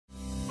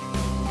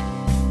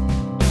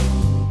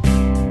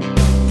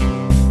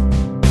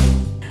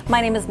My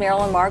name is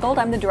Marilyn Margold.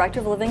 I'm the Director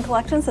of Living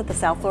Collections at the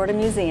South Florida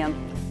Museum.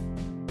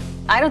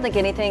 I don't think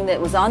anything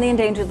that was on the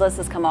endangered list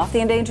has come off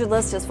the endangered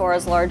list as far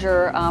as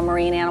larger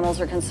marine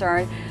animals are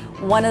concerned.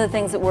 One of the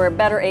things that we're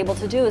better able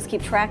to do is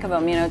keep track of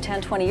them. You know,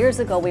 10, 20 years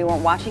ago we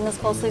weren't watching as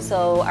closely,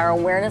 so our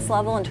awareness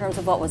level in terms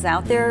of what was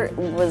out there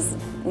was,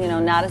 you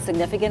know, not as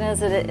significant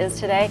as it is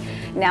today.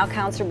 Now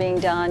counts are being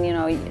done, you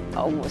know,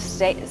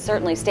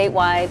 certainly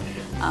statewide,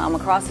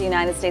 across the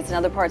United States and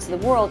other parts of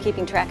the world,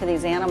 keeping track of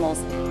these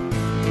animals.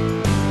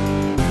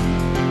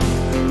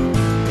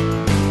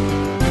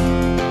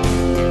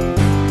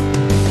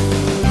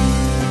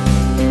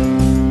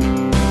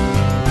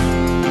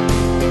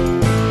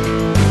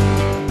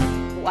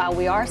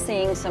 We are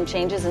seeing some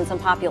changes in some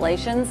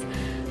populations.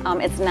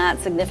 It's not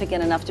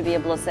significant enough to be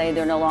able to say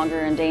they're no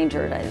longer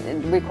endangered.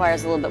 It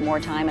requires a little bit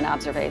more time and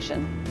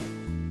observation.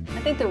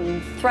 I think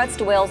the threats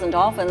to whales and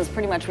dolphins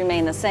pretty much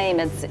remain the same.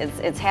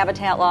 It's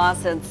habitat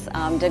loss, it's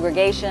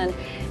degradation.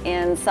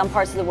 In some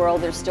parts of the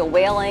world there's still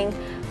whaling.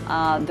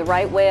 The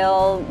right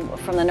whale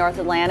from the North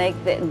Atlantic,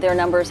 their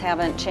numbers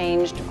haven't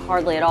changed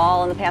hardly at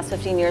all in the past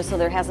 15 years, so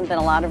there hasn't been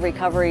a lot of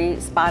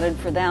recovery spotted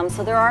for them.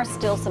 So there are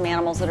still some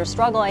animals that are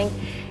struggling,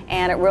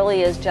 and it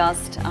really is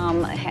just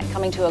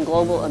coming to a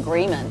global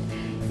agreement,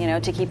 you know,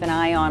 to keep an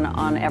eye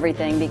on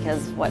everything,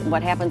 because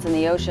what happens in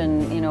the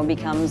ocean, you know,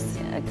 becomes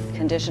a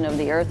condition of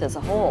the earth as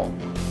a whole.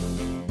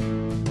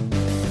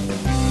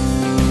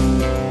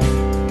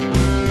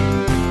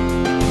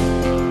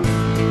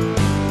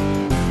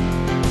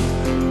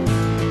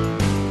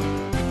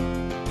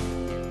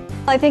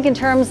 I think in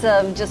terms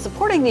of just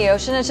supporting the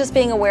ocean, it's just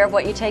being aware of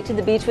what you take to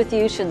the beach with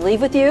you should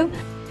leave with you.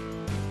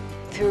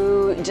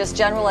 Through just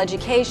general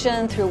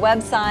education, through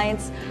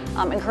websites,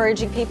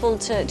 encouraging people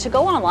to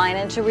go online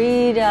and to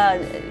read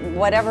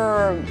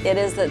whatever it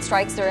is that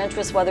strikes their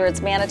interest, whether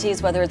it's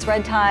manatees, whether it's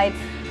red tide,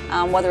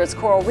 whether it's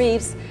coral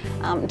reefs,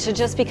 to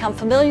just become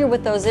familiar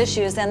with those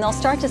issues, and they'll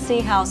start to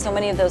see how so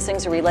many of those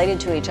things are related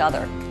to each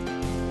other.